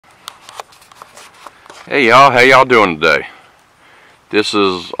Hey y'all, how y'all doing today? This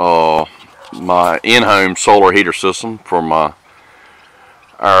is my in-home solar heater system for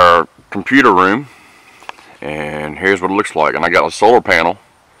our computer room, and here's what it looks like. And I got a solar panel,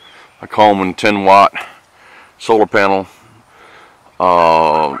 a Coleman 10-watt solar panel,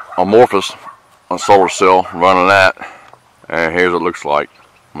 Amorphous, a solar cell running that, and here's what it looks like.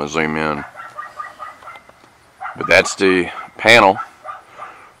 I'm gonna zoom in, but that's the panel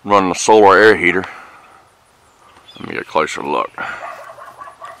running a solar air heater. Let me get a closer look.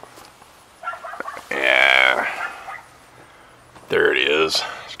 Yeah, there it is.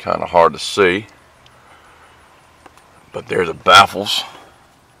 It's kind of hard to see, but there's the baffles.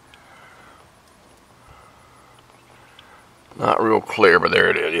 Not real clear, but there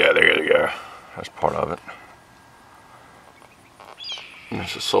it is. Yeah, there you go. That's part of it. And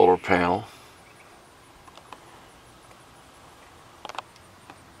it's a solar panel.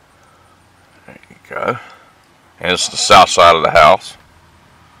 There you go. And it's the south side of the house.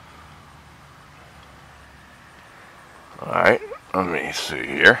 Alright, let me see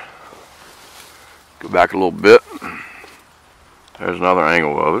here. Go back a little bit. There's another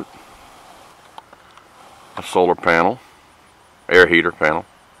angle of it. A solar panel. Air heater panel.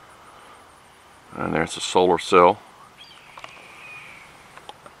 And there's a solar cell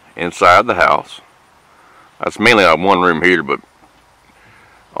inside the house. That's mainly a one-room heater, but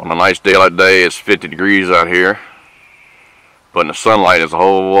on a nice day like today, it's 50 degrees out here. But in the sunlight, it's a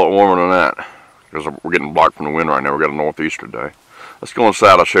whole lot warmer than that, because we're getting blocked from the wind right now. We've got a northeaster day. Let's go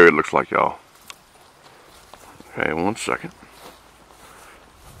inside. I'll show you what it looks like, y'all. Okay, one second.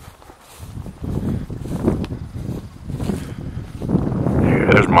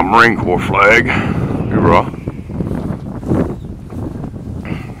 Yeah, there's my Marine Corps flag. Hoorah.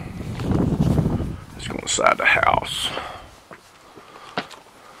 Let's go inside the house.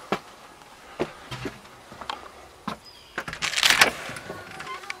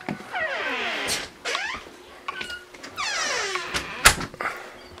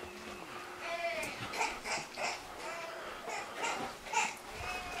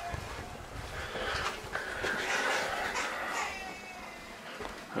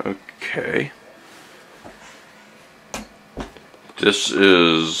 Okay, this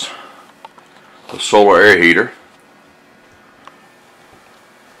is the solar air heater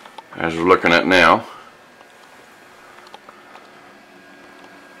as we're looking at now.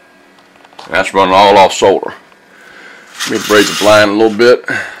 That's running all off solar. Let me raise the blind a little bit,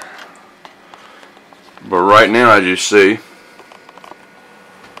 but right now, as you see,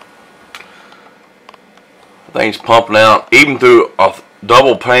 thing's pumping out even through a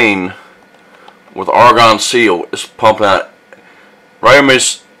double pane with argon seal. It's pumping out right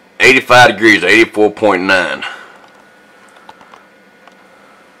almost 85 degrees, 84.9.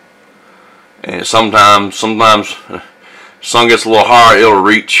 And sometimes sun gets a little higher, it'll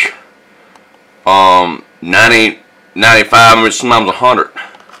reach 90, 95, I mean, sometimes 100.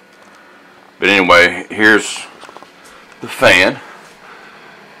 But anyway, here's the fan.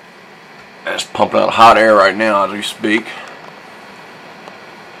 It's pumping out hot air right now as we speak.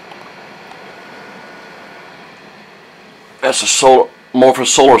 That's a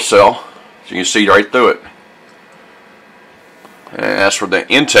Amorphous solar cell, so you can see right through it. And that's for the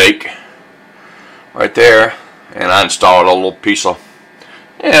intake right there. And I installed a little piece of,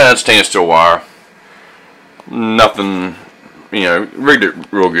 it's stainless steel wire. Nothing, rigged it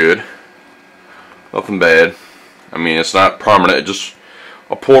real good. Nothing bad. I mean, it's not permanent, it's just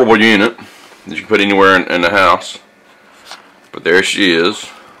a portable unit that you can put anywhere in the house. But there she is,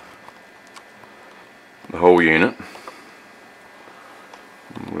 the whole unit.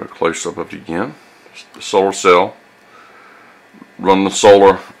 I'm going to close up of it again. It's the solar cell, run the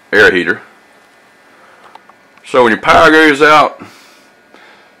solar air heater. So when your power goes out,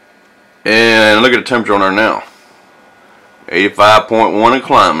 and look at the temperature on there now, 85.1 and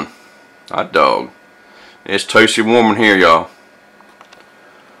climbing. Hot dog. It's toasty warm in here, y'all.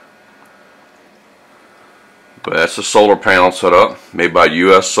 But that's the solar panel set up, made by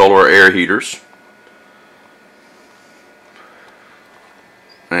U.S. Solar Air Heaters.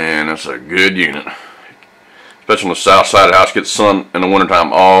 And it's a good unit. Especially on the south side of the house, gets sun in the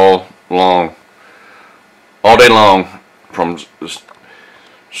wintertime all day long, from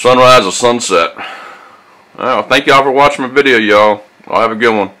sunrise to sunset. Well, thank y'all for watching my video, y'all. I'll have a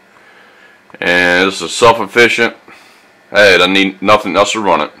good one. And this is self-efficient. Hey, it doesn't need nothing else to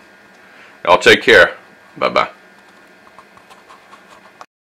run it. Y'all take care. Bye-bye.